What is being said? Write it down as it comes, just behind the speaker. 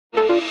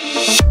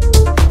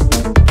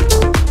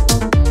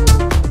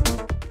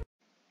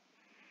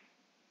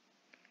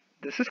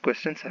This is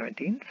question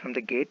 17 from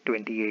the GATE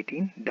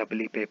 2018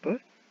 EE paper,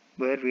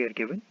 where we are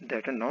given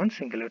that a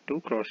non-singular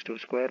 2 cross 2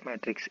 square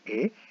matrix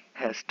A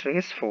has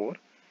trace 4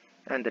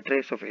 and the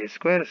trace of A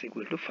square is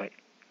equal to 5.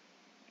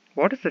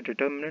 What is the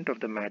determinant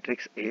of the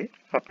matrix A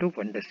up to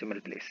 1 decimal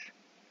place?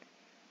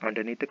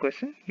 Underneath the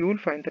question, you will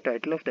find the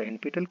title of the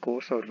NPTEL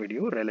course or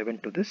video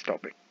relevant to this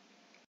topic.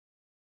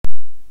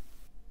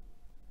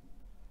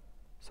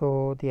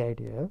 So the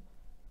idea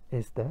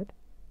is that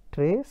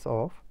trace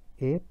of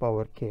A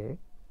power k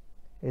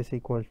is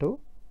equal to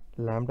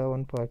lambda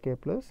 1 power k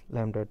plus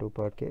lambda 2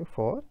 power k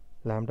for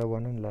lambda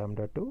 1 and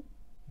lambda 2,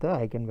 the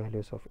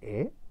eigenvalues of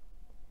A,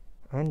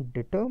 and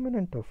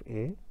determinant of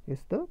A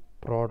is the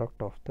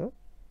product of the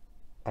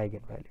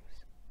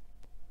eigenvalues.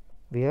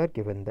 We are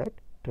given that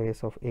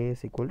trace of A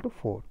is equal to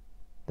 4,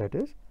 that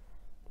is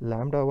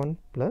lambda 1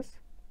 plus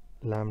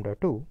lambda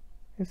 2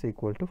 is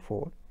equal to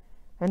 4,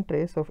 and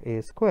trace of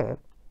A square,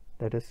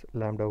 that is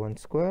lambda 1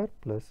 square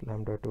plus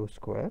lambda 2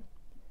 square,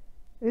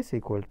 is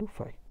equal to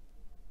 5.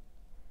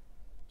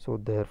 So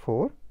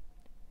therefore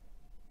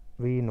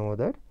we know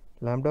that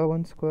lambda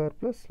 1 square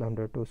plus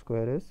lambda 2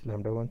 square is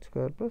lambda 1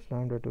 square plus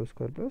lambda 2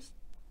 square plus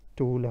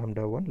 2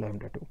 lambda 1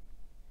 lambda 2,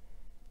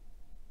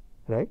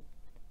 right?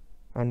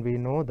 And we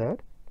know that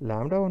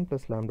lambda 1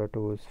 plus lambda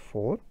 2 is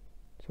 4,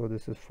 so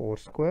this is 4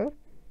 square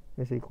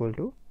is equal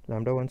to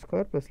lambda 1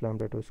 square plus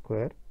lambda 2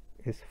 square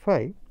is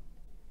 5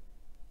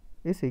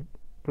 is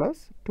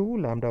plus 2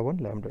 lambda 1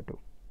 lambda 2.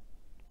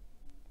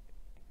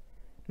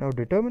 Now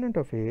determinant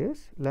of A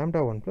is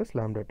lambda 1 plus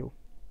lambda 2,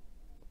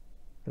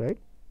 right?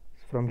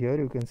 From here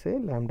you can say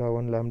lambda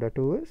 1 lambda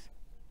 2 is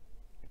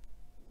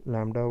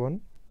lambda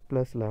 1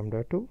 plus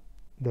lambda 2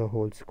 the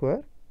whole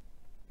square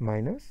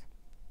minus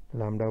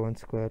lambda 1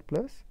 square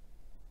plus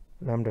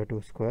lambda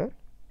 2 square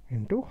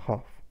into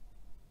half,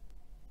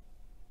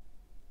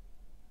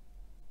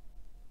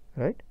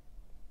 right?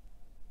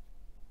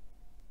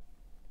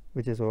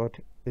 Which is what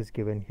is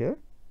given here.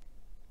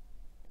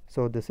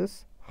 So this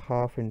is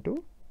half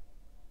into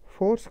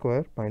 4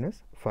 square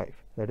minus 5,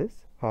 that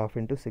is half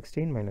into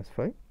 16 minus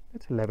 5,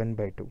 that's 11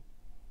 by 2,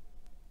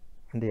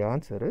 and the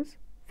answer is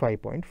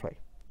 5.5.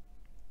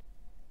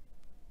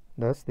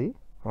 Thus the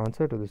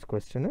answer to this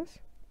question is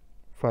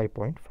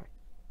 5.5.